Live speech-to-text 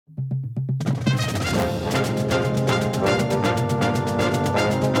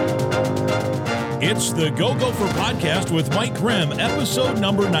It's the Go Gopher podcast with Mike Grimm, episode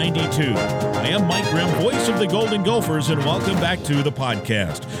number 92. I am Mike Grimm, voice of the Golden Gophers, and welcome back to the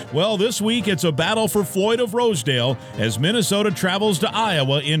podcast. Well, this week it's a battle for Floyd of Rosedale as Minnesota travels to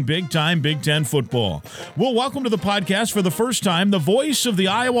Iowa in big-time Big Ten football. We'll welcome to the podcast for the first time the voice of the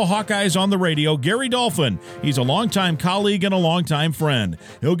Iowa Hawkeyes on the radio, Gary Dolphin. He's a longtime colleague and a longtime friend.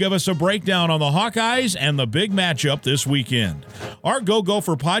 He'll give us a breakdown on the Hawkeyes and the big matchup this weekend. Our Go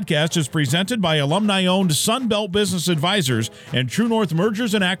Gopher podcast is presented by alumni-owned Sunbelt Business Advisors and True North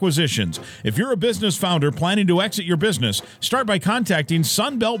Mergers and Acquisitions. If you're a business founder planning to exit your business, start by contacting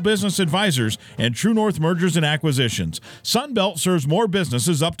Sunbelt Business Advisors and True North Mergers and Acquisitions. Sunbelt serves more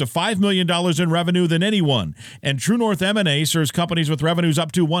businesses up to $5 million in revenue than anyone, and True North M&A serves companies with revenues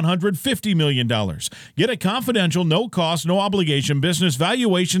up to $150 million. Get a confidential, no-cost, no-obligation business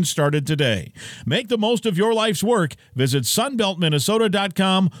valuation started today. Make the most of your life's work. Visit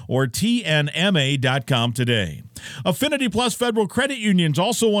sunbeltminnesota.com or tnma.com today. Affinity Plus Federal Credit Union is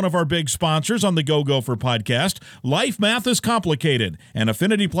also one of our big sponsors on the Go Gopher podcast. Life math is complicated, and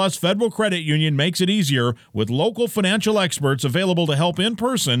Affinity Plus Federal Credit Union makes it easier with local financial experts available to help in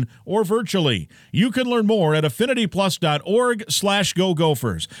person or virtually. You can learn more at affinityplus.org/Go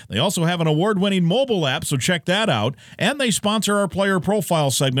Gophers. They also have an award-winning mobile app, so check that out, and they sponsor our player profile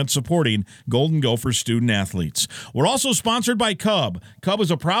segment supporting Golden Gopher student athletes. We're also sponsored by Cub. Cub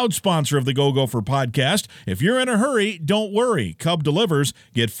is a proud sponsor of the Go Gopher podcast. If you're in a hurry, don't worry. Cub delivers.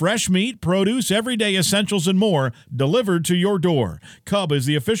 Get fresh meat, produce, everyday essentials, and more delivered to your door. Cub is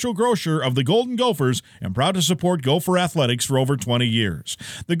the official grocer of the Golden Gophers and proud to support Gopher athletics for over 20 years.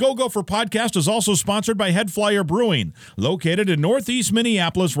 The Go Gopher podcast is also sponsored by Head Flyer Brewing. Located in Northeast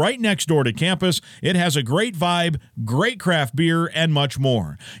Minneapolis, right next door to campus, it has a great vibe, great craft beer, and much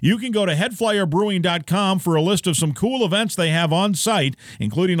more. You can go to headflyerbrewing.com for a list of some cool events they have on site,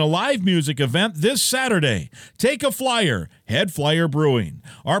 including a live music event this Saturday. Take a flyer, Head Flyer Brewing.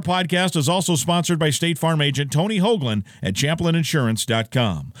 Our podcast is also sponsored by State Farm agent Tony Hoagland at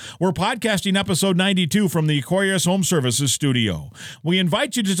ChamplinInsurance.com. We're podcasting episode 92 from the Aquarius Home Services studio. We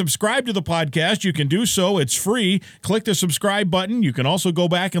invite you to subscribe to the podcast. You can do so. It's free. Click the subscribe button. You can also go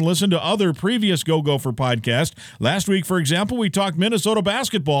back and listen to other previous Go Gopher podcasts. Last week, for example, we talked Minnesota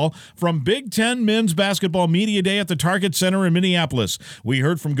basketball from Big Ten Men's Basketball Media Day at the Target Center in Minneapolis. We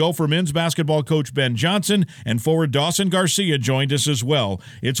heard from Gopher men's basketball coach Ben Johnson, and forward Dawson Garcia joined us as well.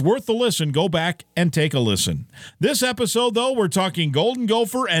 It's worth the listen. Go back and take a listen. This episode, though, we're talking Golden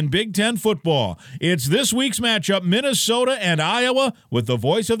Gopher and Big Ten football. It's this week's matchup, Minnesota and Iowa, with the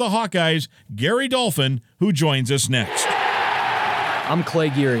voice of the Hawkeyes, Gary Dolphin, who joins us next. I'm Clay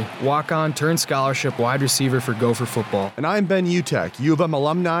Geary, walk-on turned scholarship wide receiver for Gopher football. And I'm Ben Utek, U of M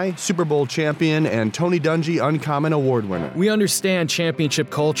alumni, Super Bowl champion, and Tony Dungy Uncommon Award winner. We understand championship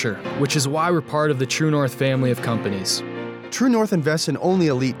culture, which is why we're part of the True North family of companies. True North invests in only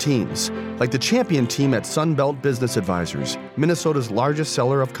elite teams, like the champion team at Sunbelt Business Advisors, Minnesota's largest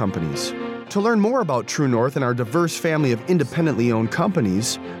seller of companies. To learn more about True North and our diverse family of independently owned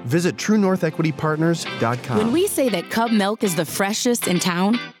companies, visit TrueNorthEquityPartners.com. When we say that Cub milk is the freshest in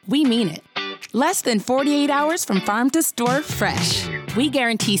town, we mean it. Less than 48 hours from farm to store fresh. We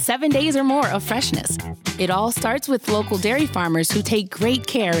guarantee 7 days or more of freshness. It all starts with local dairy farmers who take great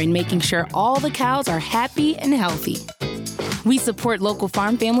care in making sure all the cows are happy and healthy. We support local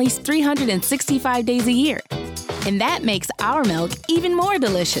farm families 365 days a year. And that makes our milk even more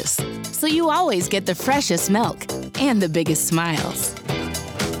delicious. So you always get the freshest milk and the biggest smiles.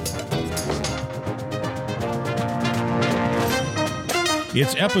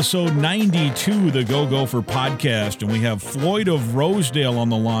 It's episode 92, the Go Gopher podcast, and we have Floyd of Rosedale on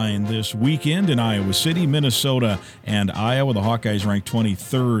the line this weekend in Iowa City, Minnesota, and Iowa. The Hawkeyes ranked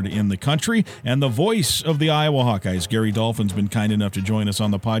 23rd in the country, and the voice of the Iowa Hawkeyes, Gary Dolphin's been kind enough to join us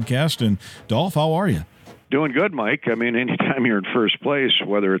on the podcast. And Dolph, how are you? Doing good, Mike. I mean, anytime you're in first place,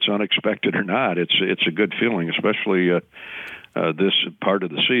 whether it's unexpected or not, it's a good feeling, especially this part of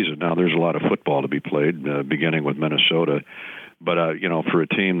the season. Now, there's a lot of football to be played, beginning with Minnesota. But, for a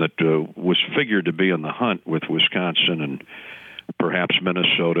team that was figured to be in the hunt with Wisconsin and perhaps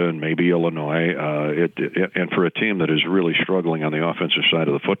Minnesota and maybe Illinois, and for a team that is really struggling on the offensive side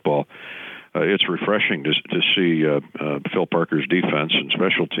of the football, it's refreshing to see Phil Parker's defense and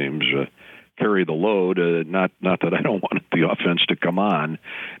special teams carry the load. Not that I don't want the offense to come on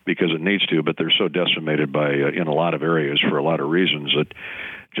because it needs to, but they're so decimated by in a lot of areas for a lot of reasons that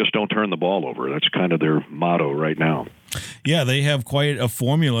just don't turn the ball over. That's kind of their motto right now. Yeah, they have quite a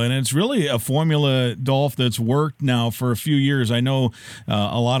formula, and it's really a formula, Dolph, that's worked now for a few years. I know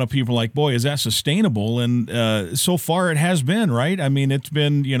a lot of people are like, boy, is that sustainable? And so far it has been, right? I mean, it's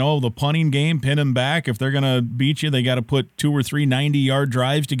been, the punting game, pin them back. If they're going to beat you, they got to put 2 or 3 90-yard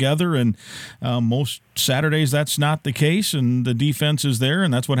drives together, and most Saturdays that's not the case, and the defense is there,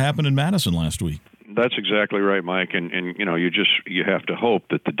 and that's what happened in Madison last week. That's exactly right, Mike. And you have to hope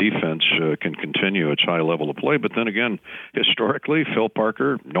that the defense can continue its high level of play. But then again, historically, Phil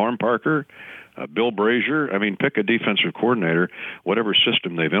Parker, Norm Parker, Bill Brazier, pick a defensive coordinator. Whatever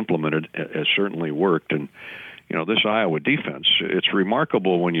system they've implemented has certainly worked. And this Iowa defense, it's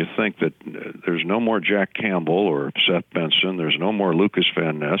remarkable when you think that there's no more Jack Campbell or Seth Benson. There's no more Lucas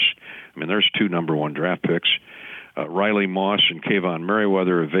Van Ness. There's 2 number 1 draft picks. Riley Moss and Kayvon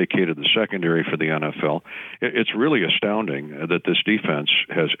Merriweather have vacated the secondary for the NFL. It's really astounding that this defense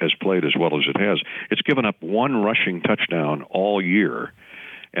has played as well as it has. It's given up 1 rushing touchdown all year,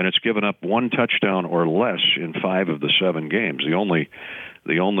 and it's given up 1 touchdown or less in 5 of the 7 games. The only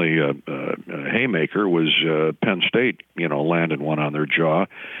haymaker was Penn State, landed one on their jaw.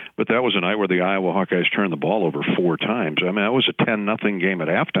 But that was a night where the Iowa Hawkeyes turned the ball over 4 times. That was a 10-0 game at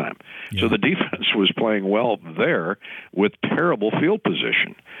halftime. Yeah. So the defense was playing well there with terrible field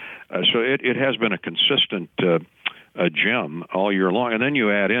position. So it has been a consistent gem all year long. And then you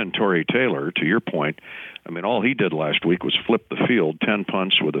add in Torrey Taylor, to your point. All he did last week was flip the field, 10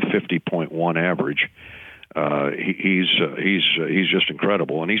 punts with a 50.1 average. He's just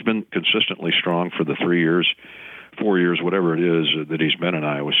incredible, and he's been consistently strong for the 4 years, whatever it is that he's been in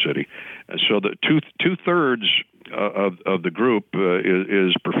Iowa City. And so the two-thirds of the group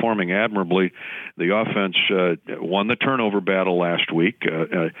is performing admirably. The offense won the turnover battle last week.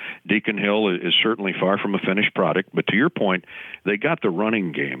 Deacon Hill is certainly far from a finished product, but to your point, they got the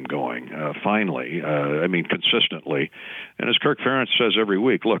running game going finally. Consistently. And as Kirk Ferentz says every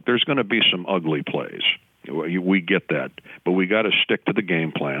week, look, there's going to be some ugly plays. We get that, but we got to stick to the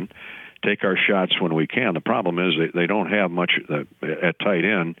game plan, take our shots when we can. The problem is they don't have much at tight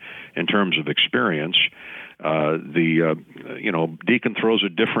end in terms of experience. Deacon throws a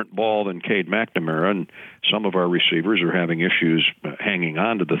different ball than Cade McNamara, and some of our receivers are having issues hanging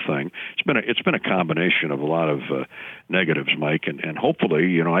on to the thing. It's been a combination of a lot of negatives, Mike, and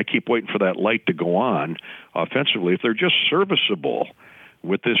hopefully, I keep waiting for that light to go on offensively. If they're just serviceable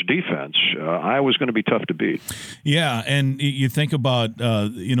with this defense, Iowa's going to be tough to beat. Yeah, and you think about,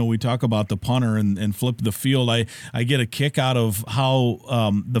 we talk about the punter and flip the field. I get a kick out of how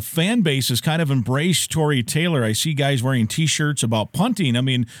the fan base has kind of embraced Torrey Taylor. I see guys wearing T-shirts about punting.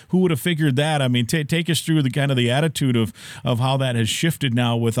 Who would have figured that? Take us through the kind of the attitude of how that has shifted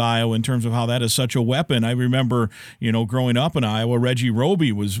now with Iowa in terms of how that is such a weapon. I remember, growing up in Iowa, Reggie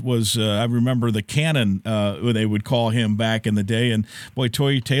Roby was I remember the cannon, they would call him back in the day, and boy,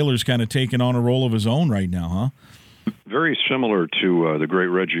 Torrey Taylor's kind of taking on a role of his own right now, huh? Very similar to the great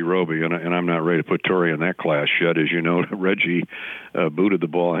Reggie Roby, and I'm not ready to put Torrey in that class yet. As you know, Reggie booted the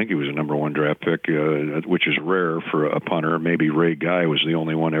ball. I think he was a number 1 draft pick, which is rare for a punter. Maybe Ray Guy was the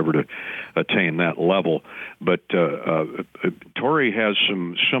only one ever to attain that level. But Torrey has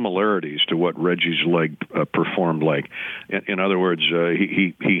some similarities to what Reggie's leg performed like. In other words,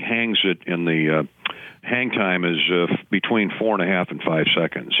 he hangs it in the hang time is between 4.5 and 5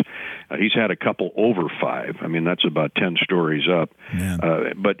 seconds. He's had a couple over 5. That's about 10 stories up.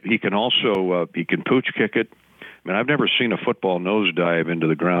 But he can also he can pooch kick it. I've never seen a football nosedive into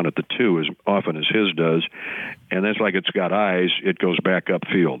the ground at the 2 as often as his does. And it's like it's got eyes. It goes back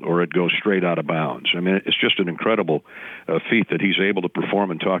upfield, or it goes straight out of bounds. It's just an incredible feat that he's able to perform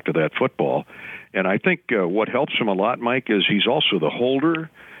and talk to that football. And I think what helps him a lot, Mike, is he's also the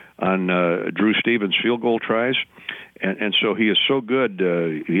holder on Drew Stevens' field goal tries. And so he is so good.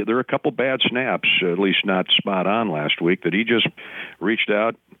 There are a couple bad snaps, at least not spot on last week, that he just reached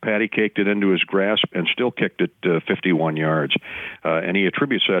out, patty caked it into his grasp, and still kicked it 51 yards. And he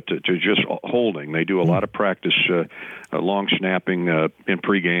attributes that to just holding. They do a lot of practice, long snapping in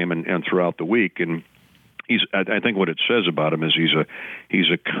pregame and throughout the week. And I think what it says about him is he's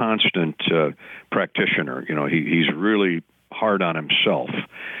a constant practitioner. He's really hard on himself,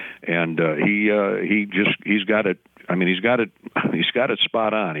 and he's got it. He's got it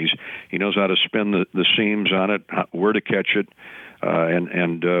spot on. He knows how to spin the seams on it, where to catch it,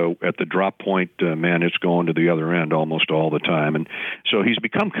 and at the drop point, it's going to the other end almost all the time. And so he's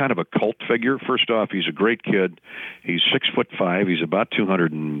become kind of a cult figure. First off, he's a great kid. He's 6'5". He's about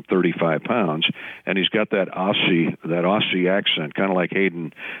 235 pounds, and he's got that Aussie accent, kind of like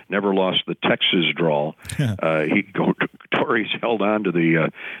Hayden never lost the Texas drawl. sure he's held on to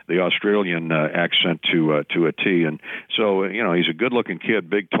the Australian accent to a T. And so, he's a good-looking kid,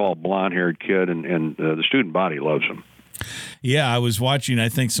 big, tall, blonde-haired kid, and the student body loves him. Yeah, I was watching. I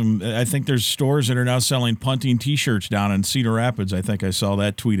think there's stores that are now selling punting T-shirts down in Cedar Rapids. I think I saw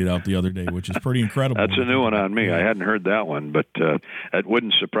that tweeted out the other day, which is pretty incredible. That's a new one on me. I hadn't heard that one, but it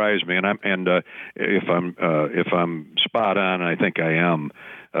wouldn't surprise me. And if I'm spot on, I think I am.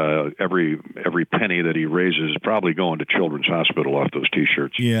 Every penny that he raises is probably going to Children's Hospital off those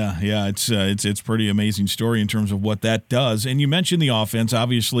T-shirts. Yeah, it's pretty amazing story in terms of what that does. And you mentioned the offense,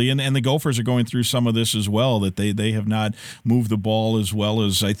 obviously, and the Gophers are going through some of this as well, that they have not moved the ball as well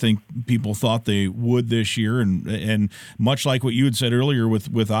as I think people thought they would this year. And much like what you had said earlier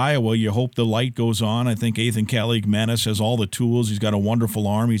with Iowa, you hope the light goes on. I think Ethan Calig-Manis has all the tools. He's got a wonderful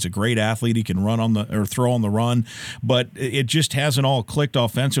arm. He's a great athlete. He can throw on the run, but it just hasn't all clicked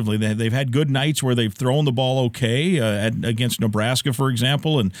offensively. They've had good nights where they've thrown the ball okay against Nebraska, for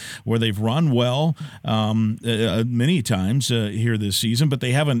example, and where they've run well many times here this season, but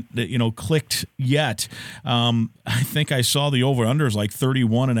they haven't clicked yet. I think I saw the over-under is like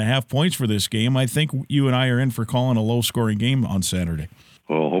 31.5 points for this game. I think you and I are in for calling a low-scoring game on Saturday.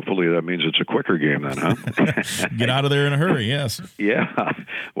 Well, hopefully that means it's a quicker game then, huh? Get out of there in a hurry, yes. Yeah.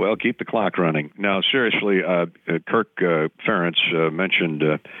 Well, keep the clock running. Now, seriously, Kirk Ferentz mentioned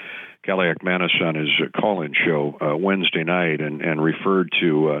Calig-Manis on his call-in show Wednesday night and referred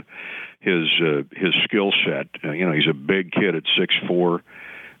to his skill set. He's a big kid at 6'4",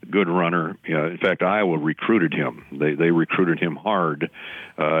 good runner. In fact, Iowa recruited him. They recruited him hard,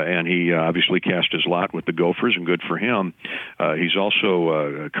 and he obviously cast his lot with the Gophers, and good for him. He's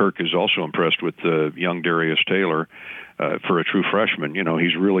also Kirk is also impressed with young Darius Taylor for a true freshman.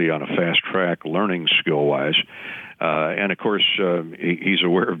 He's really on a fast track learning skill-wise. And, of course, he's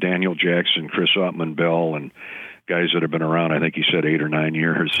aware of Daniel Jackson, Chris Ottman-Bell, and guys that have been around, I think he said 8 or 9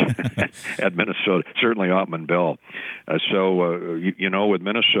 years at Minnesota, certainly Ottman-Bell. With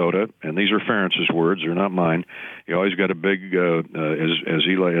Minnesota, and these are Ferentz's words, they're not mine, you always got a big, as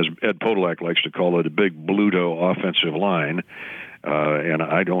Ed Podolak likes to call it, a big Bluto offensive line. And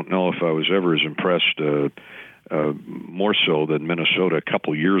I don't know if I was ever as impressed more so than Minnesota a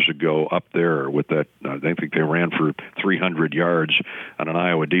couple years ago up there with that. I think they ran for 300 yards on an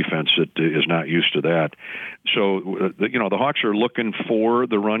Iowa defense that is not used to that. So, the Hawks are looking for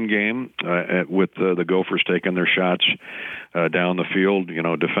the run game with the Gophers taking their shots down the field.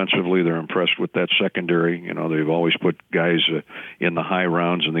 Defensively, they're impressed with that secondary. They've always put guys in the high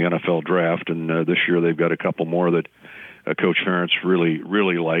rounds in the NFL draft, and this year they've got a couple more that Coach Ferentz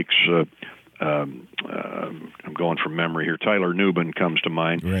really likes. I'm going from memory here. Tyler Nubin comes to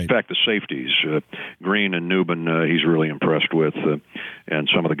mind. Right. In fact, the safeties, Green and Nubin, he's really impressed with, and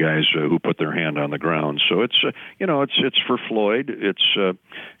some of the guys who put their hand on the ground. So it's for Floyd. It's a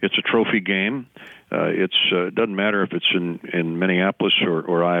trophy game. It doesn't matter if it's in Minneapolis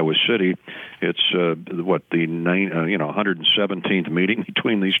or Iowa City. It's the 117th meeting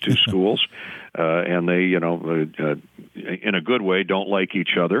between these two schools, and they in a good way don't like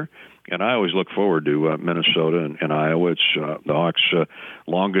each other. And I always look forward to Minnesota and Iowa. It's the Hawks'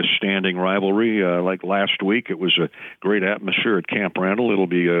 longest-standing rivalry. Like last week, it was a great atmosphere at Camp Randall. It'll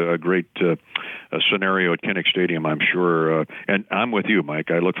be a great scenario at Kinnick Stadium, I'm sure. And I'm with you,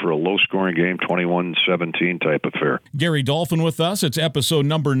 Mike. I look for a low-scoring game, 21-17 type affair. Gary Dolphin with us. It's episode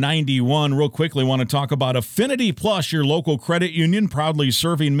number 91. Real quickly, want to talk about Affinity Plus, your local credit union, proudly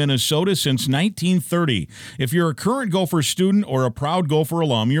serving Minnesota since 1930. If you're a current Gopher student or a proud Gopher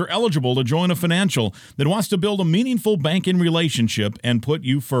alum, you're eligible to join a financial that wants to build a meaningful banking relationship and put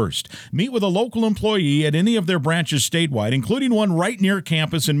you first. Meet with a local employee at any of their branches statewide, including one right near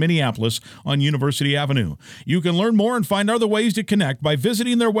campus in Minneapolis on University Avenue. You can learn more and find other ways to connect by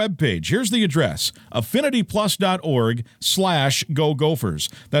visiting their webpage. Here's the address, affinityplus.org/GoGophers.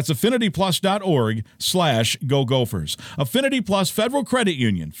 That's affinityplus.org/GoGophers. Affinity Plus Federal Credit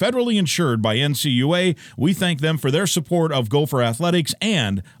Union, federally insured by NCUA. We thank them for their support of Gopher athletics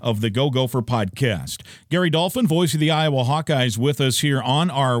and of the Go Gopher podcast. Gary Dolphin, voice of the Iowa Hawkeyes, with us here on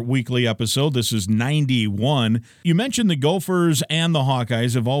our weekly episode. This is 91. You mentioned the Gophers and the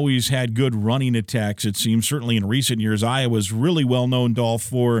Hawkeyes have always had good running attacks, it seems. Certainly in recent years, Iowa's really well known, Dolph,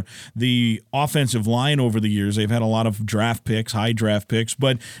 for the offensive line over the years. They've had a lot of draft picks, high draft picks,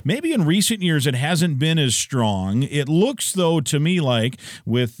 but maybe in recent years it hasn't been as strong. It looks, though, to me like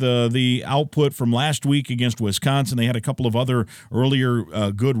with the output from last week against Wisconsin, they had a couple of other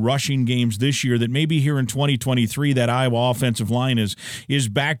earlier good rushing games this year, that maybe here in 2023 that Iowa offensive line is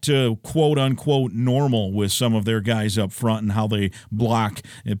back to quote-unquote normal with some of their guys up front and how they block,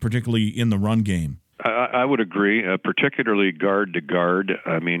 particularly in the run game. I would agree, particularly guard to guard.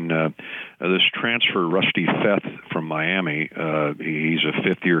 I mean, this transfer, Rusty Feth from Miami, he's a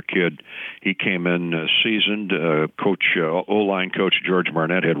fifth-year kid. He came in seasoned. O-line coach George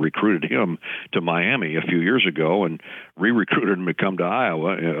Barnett had recruited him to Miami a few years ago and re-recruited him to come to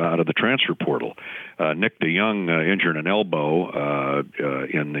Iowa out of the transfer portal. Nick DeYoung injured an elbow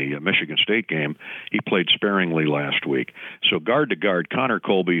in the Michigan State game. He played sparingly last week. So guard to guard, Connor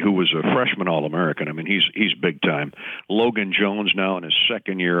Colby, who was a freshman All-American, I mean, he's big time. Logan Jones now in his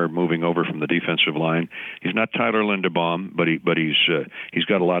second year moving over from the defensive line. He's not Tyler Linderbaum, but he's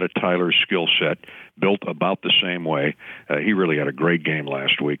got a lot of Tyler's skill set, built about the same way. He really had a great game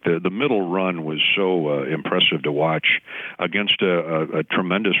last week. The middle run was so impressive to watch against a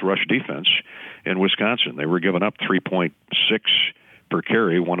tremendous rush defense in Wisconsin. They were giving up 3.6 per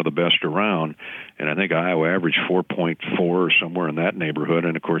carry, one of the best around, and I think Iowa averaged 4.4 or somewhere in that neighborhood.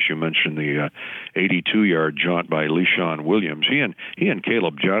 And of course, you mentioned the 82-yard jaunt by LeSean Williams. He and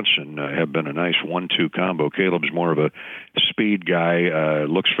Caleb Johnson have been a nice 1-2 combo. Caleb's more of a speed guy,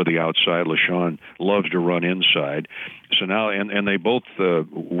 looks for the outside. LeSean loves to run inside. So now, and they both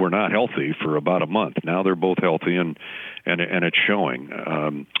were not healthy for about a month. Now they're both healthy, and it's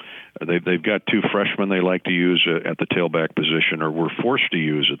showing. They've got two freshmen they like to use at the tailback position, or were forced to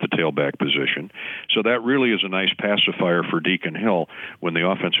use at the tailback position. So that really is a nice pacifier for Deacon Hill when the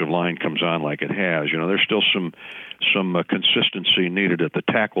offensive line comes on like it has. You know, there's still some consistency needed at the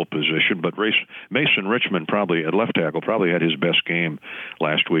tackle position, but Mason Richmond probably at left tackle probably had his best game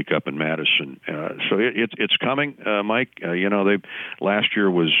last week up in Madison. So it's coming, Mike. Last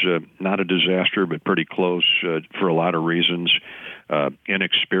year was not a disaster, but pretty close for a lot of reasons.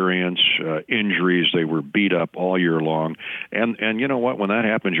 Inexperience, injuries. They were beat up all year long. And you know what? When that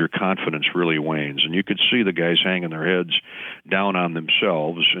happens, your confidence really wanes. And you could see the guys hanging their heads down on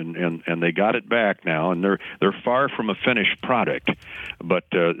themselves. And they got it back now. And they're far from a finished product, but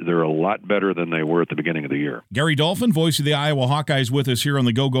they're a lot better than they were at the beginning of the year. Gary Dolphin, voice of the Iowa Hawkeyes, with us here on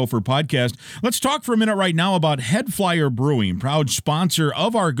the Go Gopher podcast. Let's talk for a minute right now about Head Flyer Brewing, proud sponsor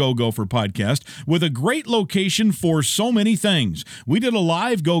of our Go Gopher podcast, with a great location for so many things. We did a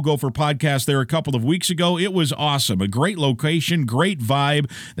live Go Gopher podcast there a couple of weeks ago. It was awesome. A great location, great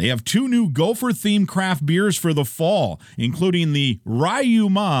vibe. They have 2 new Gopher-themed craft beers for the fall, including the Ryu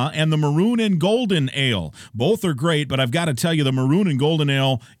Ma and the Maroon and Golden Ale. Both are great, but I've got to tell you, the Maroon and Golden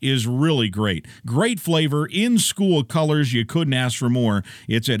Ale is really great. Great flavor, in-school colors. You couldn't ask for more.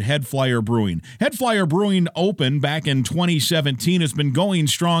 It's at Head Flyer Brewing. Head Flyer Brewing opened back in 2017. It's been going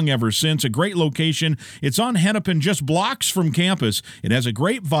strong ever since. A great location. It's on Hennepin, just blocks from campus. It has a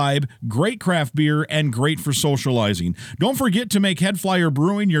great vibe, great craft beer, and great for socializing. Don't forget to make Head Flyer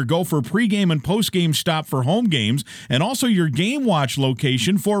Brewing your Gopher pregame and postgame stop for home games, and also your Game Watch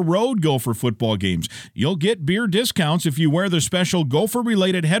location for road Gopher football games. You'll get beer discounts if you wear the special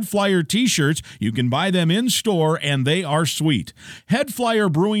Gopher-related Head Flyer t-shirts. You can buy them in-store, and they are sweet.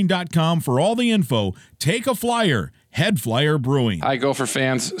 HeadFlyerBrewing.com for all the info. Take a flyer. Head Flyer Brewing. Hi, Gopher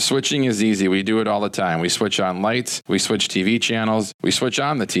fans. Switching is easy. We do it all the time. We switch on lights, we switch TV channels, we switch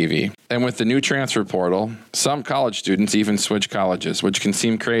on the TV. And with the new transfer portal, some college students even switch colleges, which can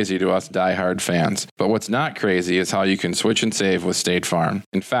seem crazy to us diehard fans. But what's not crazy is how you can switch and save with State Farm.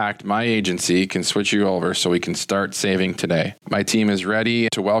 In fact, my agency can switch you over so we can start saving today. My team is ready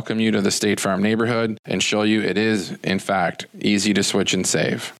to welcome you to the State Farm neighborhood and show you it is, in fact, easy to switch and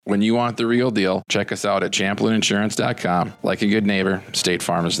save. When you want the real deal, check us out at ChamplinInsurance.com. Like a good neighbor, State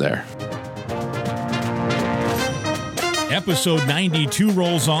Farm is there. Episode 92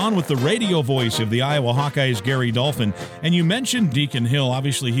 rolls on with the radio voice of the Iowa Hawkeyes, Gary Dolphin. And you mentioned Deacon Hill.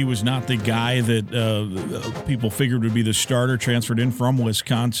 Obviously, he was not the guy that people figured would be the starter, transferred in from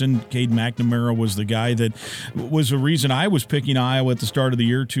Wisconsin. Cade McNamara was the guy that was the reason I was picking Iowa at the start of the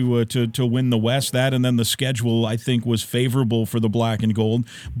year to win the West. That, and then the schedule, I think, was favorable for the black and gold.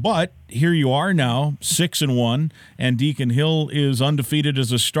 But here you are now, 6-1, and Deacon Hill is undefeated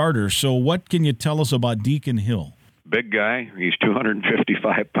as a starter. So what can you tell us about Deacon Hill? Big guy. He's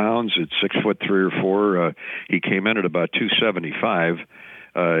 255 pounds. It's 6'3" or 4. He came in at about 275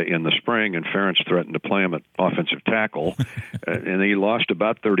 in the spring, and Ferentz threatened to play him at offensive tackle, and he lost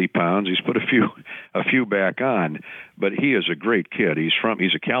about 30 pounds. He's put a few back on, but he is a great kid. He's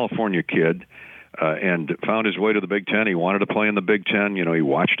a California kid. And found his way to the Big Ten. He wanted to play in the Big Ten. You know, he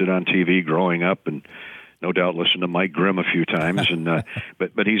watched it on TV growing up, and no doubt listened to Mike Grimm a few times. And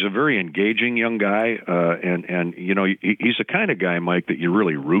but he's a very engaging young guy, and you know, he's the kind of guy, Mike, that you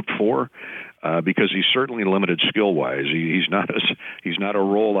really root for. because he's certainly limited skill-wise. He's not a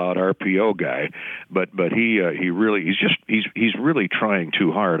rollout RPO guy, but he's really trying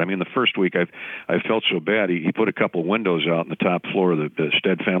too hard. I mean, the first week I felt so bad. He put a couple windows out in the top floor of the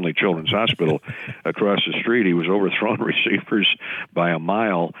Stead Family Children's Hospital across the street. He was overthrowing receivers by a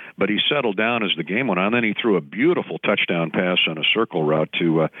mile, but he settled down as the game went on. Then he threw a beautiful touchdown pass on a circle route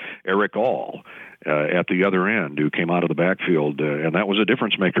to Eric All at the other end, who came out of the backfield, and that was a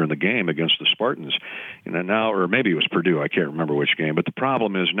difference maker in the game against the Spartans. And now, or maybe it was Purdue, I can't remember which game, but the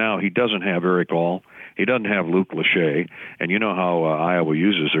problem is now he doesn't have Eric All, he doesn't have Luke Lachey, and you know how Iowa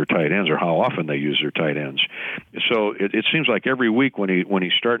uses their tight ends, or how often they use their tight ends. So it seems like every week when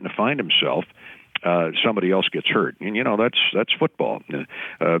he's starting to find himself, somebody else gets hurt, and that's football.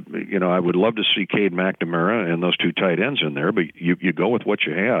 I would love to see Cade McNamara and those two tight ends in there, but you go with what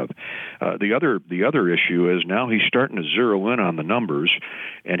you have. The other issue is now he's starting to zero in on the numbers,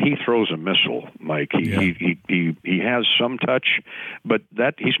 and he throws a missile, Mike. He has some touch, but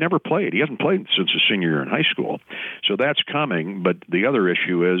that he's never played. He hasn't played since his senior year in high school, so that's coming. But the other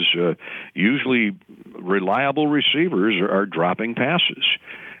issue is usually reliable receivers are dropping passes.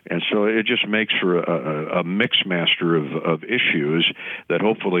 And so it just makes for a mix master of issues that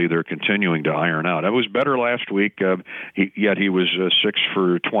hopefully they're continuing to iron out. I was better last week, yet he was 6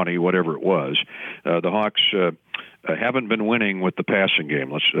 for 20, whatever it was. The Hawks haven't been winning with the passing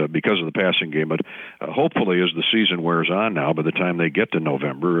game because of the passing game, but hopefully as the season wears on now, by the time they get to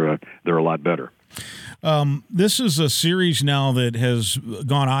November, they're a lot better. This is a series now that has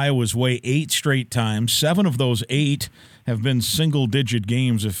gone Iowa's way 8 straight times. 7 of those 8 have been single-digit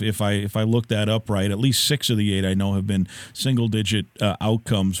games, if I look that up right. At least 6 of the 8 I know have been single-digit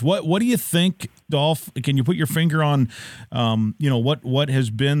outcomes. What do you think, Dolph? Can you put your finger on, what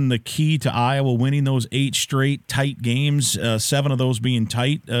has been the key to Iowa winning those 8 straight tight games? 7 of those being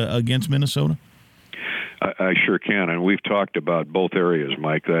tight against Minnesota. I sure can, and we've talked about both areas,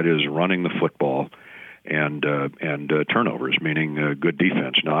 Mike. That is running the football and turnovers, meaning good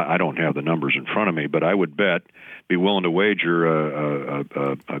defense. Now, I don't have the numbers in front of me, but I would be willing to wager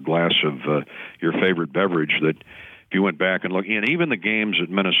a glass of your favorite beverage that if you went back and look, and even the games that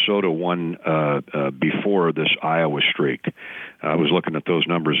Minnesota won before this Iowa streak, I was looking at those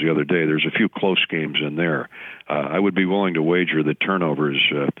numbers the other day. There's a few close games in there. I would be willing to wager that turnovers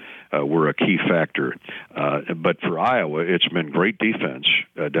were a key factor. But for Iowa, it's been great defense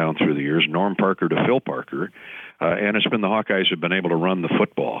down through the years, Norm Parker to Phil Parker. And it's been the Hawkeyes have been able to run the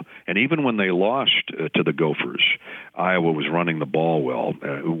football. And even when they lost to the Gophers, Iowa was running the ball well,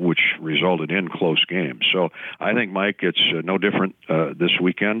 which resulted in close games. So I think, Mike, it's no different this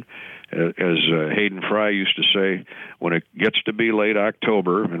weekend. As Hayden Fry used to say, when it gets to be late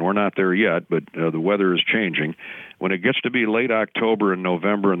October, and we're not there yet, but the weather is changing, when it gets to be late October and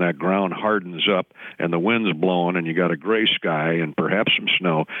November and that ground hardens up and the wind's blowing and you got a gray sky and perhaps some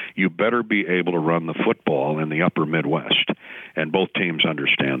snow, you better be able to run the football in the upper Midwest. And both teams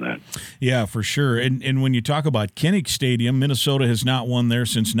understand that. Yeah, for sure. And when you talk about Kinnick Stadium, Minnesota has not won there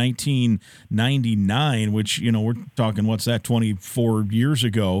since 1999, which, we're talking, what's that, 24 years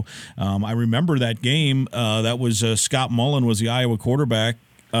ago. I remember that game. That was Scott Mullen was the Iowa quarterback.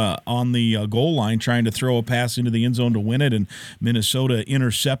 On the goal line trying to throw a pass into the end zone to win it, and Minnesota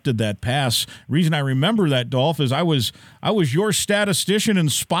intercepted that pass. Reason I remember that, Dolph, is I was your statistician and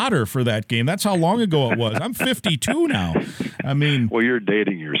spotter for that game. That's how long ago it was. I'm 52 now. I mean, well, you're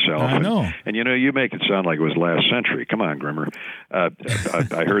dating yourself. I know. And you make it sound like it was last century. Come on, Grimmer. I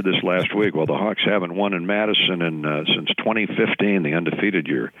heard this last week. Well, the Hawks haven't won in Madison since 2015, the undefeated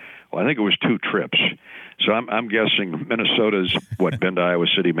year. Well, I think it was 2 trips. So I'm guessing Minnesota's been to Iowa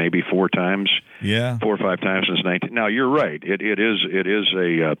City maybe 4 times, 4 or 5 times since 19. Now you're right. It is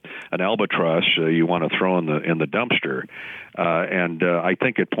an albatross you want to throw in the dumpster, and I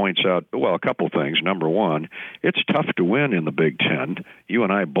think it points out a couple things. Number one, it's tough to win in the Big Ten. You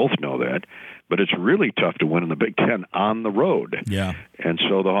and I both know that. But it's really tough to win in the Big Ten on the road. Yeah. And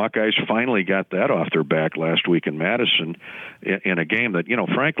so the Hawkeyes finally got that off their back last week in Madison in a game that,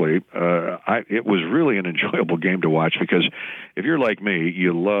 frankly, it was really an enjoyable game to watch because if you're like me,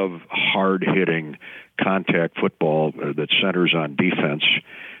 you love hard-hitting contact football that centers on defense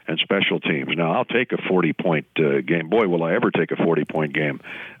and special teams. Now, I'll take a 40-point game. Boy, will I ever take a 40-point game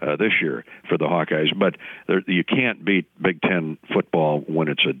this year for the Hawkeyes. But you can't beat Big Ten football when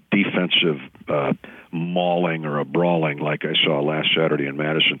it's a defensive mauling or a brawling like I saw last Saturday in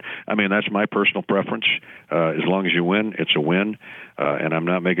Madison. I mean, that's my personal preference. As long as you win, it's a win. And I'm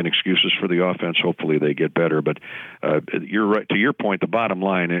not making excuses for the offense. Hopefully they get better. But you're right. To your point, the bottom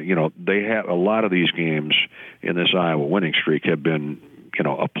line, they have a lot of these games in this Iowa winning streak have been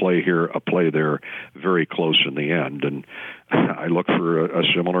a play here, a play there, very close in the end. And I look for a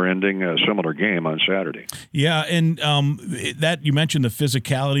similar ending, a similar game on Saturday. Yeah, and that you mentioned the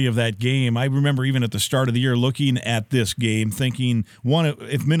physicality of that game. I remember even at the start of the year looking at this game, thinking, one,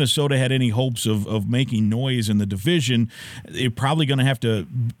 if Minnesota had any hopes of making noise in the division, they're probably going to have to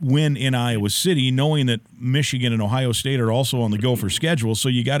win in Iowa City, knowing that Michigan and Ohio State are also on the Gopher schedule. So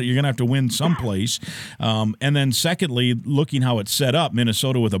you're going to have to win someplace. And then secondly, looking how it's set up,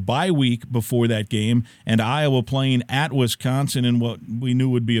 Minnesota with a bye week before that game, and Iowa playing at Wisconsin in what we knew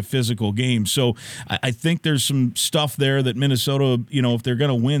would be a physical game. So I think there's some stuff there that Minnesota, if they're going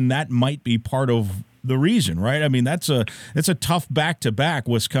to win, that might be part of the reason, right? I mean, it's a tough back-to-back,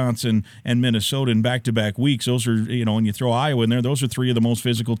 Wisconsin and Minnesota in back-to-back weeks. Those are, when you throw Iowa in there, those are three of the most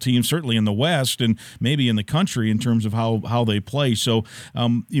physical teams, certainly in the West and maybe in the country in terms of how they play. So,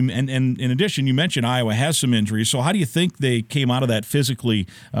 and in addition, you mentioned Iowa has some injuries. So how do you think they came out of that physically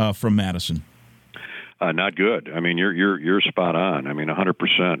from Madison? Not good. I mean, you're spot on. I mean,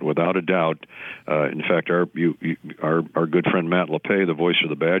 100%, without a doubt. In fact, our good friend Matt LePay, the voice of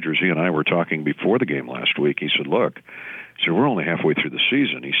the Badgers, he and I were talking before the game last week. He said, "Look," he said, "we're only halfway through the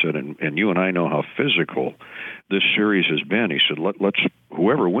season." He said, "And you and I know how physical this series has been." He said, "Let's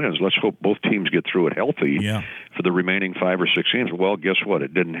whoever wins, let's hope both teams get through it healthy for the remaining 5 or 6 games." Well, guess what?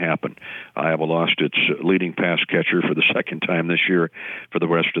 It didn't happen. Iowa lost its leading pass catcher for the second time this year for the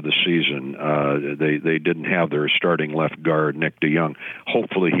rest of the season. They didn't have their starting left guard, Nick DeYoung.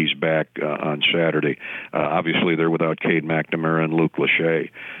 Hopefully he's back on Saturday. Obviously, they're without Cade McNamara and Luke Lachey.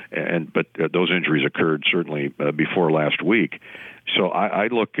 But those injuries occurred certainly before last week. So I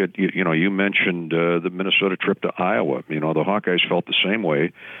look at, you mentioned the Minnesota trip to Iowa. The Hawkeyes felt the same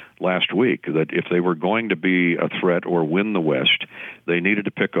way last week, that if they were going to be a threat or win the West, they needed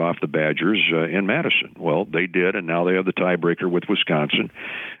to pick off the Badgers in Madison. Well, they did, and now they have the tiebreaker with Wisconsin.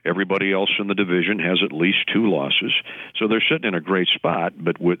 Everybody else in the division has at least 2 losses. So they're sitting in a great spot,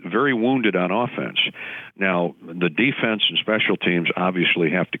 but very wounded on offense. Now, the defense and special teams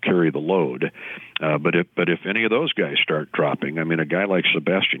obviously have to carry the load. But if any of those guys start dropping, I mean, a guy like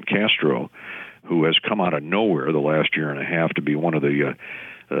Sebastian Castro, who has come out of nowhere the last year and a half to be one of the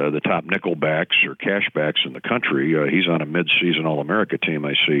top nickelbacks or cashbacks in the country. He's on a mid-season All-America team,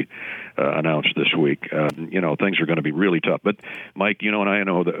 I see, announced this week. Things are going to be really tough. But, Mike, and I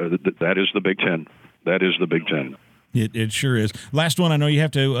know that is the Big Ten. That is the Big Ten. It sure is. Last one, I know you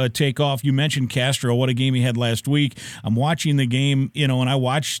have to take off. You mentioned Castro, what a game he had last week. I'm watching the game, and I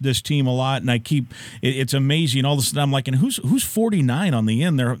watch this team a lot, and it's amazing. All of a sudden, I'm like, and who's 49 on the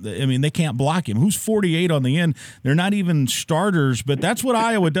end? They can't block him. Who's 48 on the end? They're not even starters, but that's what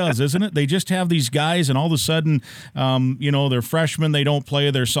Iowa does, isn't it? They just have these guys, and all of a sudden, they're freshmen, they don't play.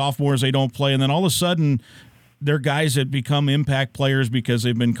 They're sophomores, they don't play. And then all of a sudden, they're guys that become impact players because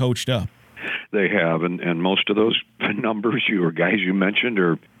they've been coached up. They have, and most of those numbers guys you mentioned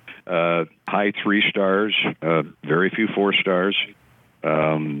are high 3 stars, very few 4 stars.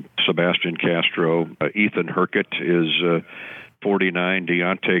 Sebastian Castro, Ethan Herkett is 49,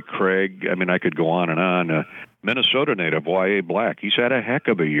 Deontay Craig. I mean, I could go on and on. Minnesota native, Y.A. Black, he's had a heck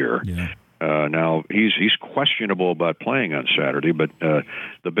of a year. Yeah. Now, he's questionable about playing on Saturday, but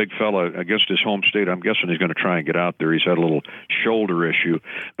the big fella against his home state, I'm guessing he's going to try and get out there. He's had a little shoulder issue.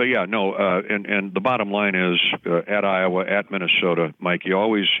 But, and the bottom line is at Iowa, at Minnesota, Mike, you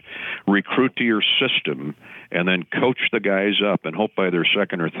always recruit to your system and then coach the guys up and hope by their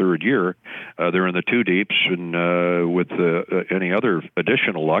second or third year they're in the 2 deeps, and with any other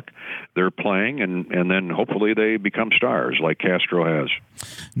additional luck, they're playing, and then hopefully they become stars like Castro has.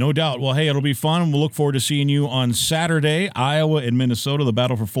 No doubt. Well, hey, it'll be fun. We'll look forward to seeing you on Saturday, Iowa and Minnesota, the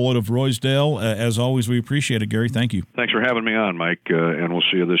battle for Floyd of Rosedale. As always, we appreciate it, Gary. Thank you. Thanks for having me on, Mike, and we'll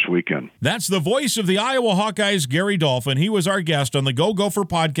see you this weekend. That's the voice of the Iowa Hawkeyes, Gary Dolphin. He was our guest on the Go Gopher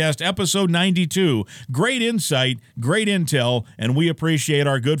Podcast, episode 92. Great insight, great intel, and we appreciate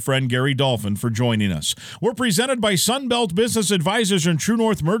our good friend Gary Dolphin for joining us. We're presented by Sunbelt Business Advisors and True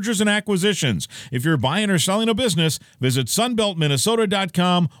North Mergers and Acquisitions. If you're buying or selling a business, visit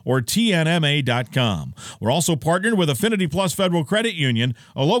sunbeltminnesota.com or TNMA.com. We're also partnered with Affinity Plus Federal Credit Union,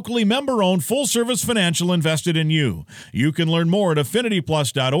 a locally member-owned full-service financial invested in you. You can learn more at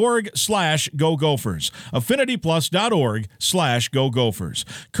affinityplus.org/Go Gophers. affinityplus.org/Go Gophers.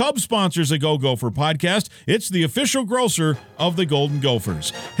 Cubs sponsors the Go Gopher Podcast. It's the official grocer of the Golden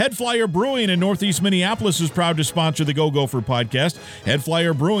Gophers. Head Flyer Brewing in Northeast Minneapolis is proud to sponsor the Go Gopher Podcast. Head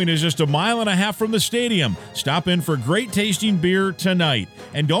Flyer Brewing is just a mile and a half from the stadium. Stop in for great tasting beer tonight.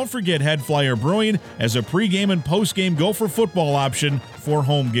 And don't forget Head Flyer Brewing as a pregame and postgame Gopher football option for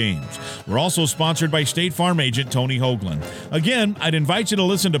home games. We're also sponsored by State Farm agent Tony Hoagland. Again, I'd invite you to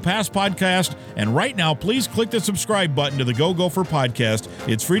listen to past podcasts, and right now, please click the subscribe button to the Go Gopher podcast.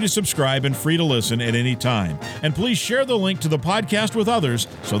 It's free to subscribe and free to listen at any time. And please share the link to the podcast with others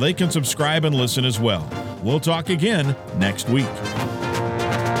so they can subscribe and listen as well. We'll talk again next week.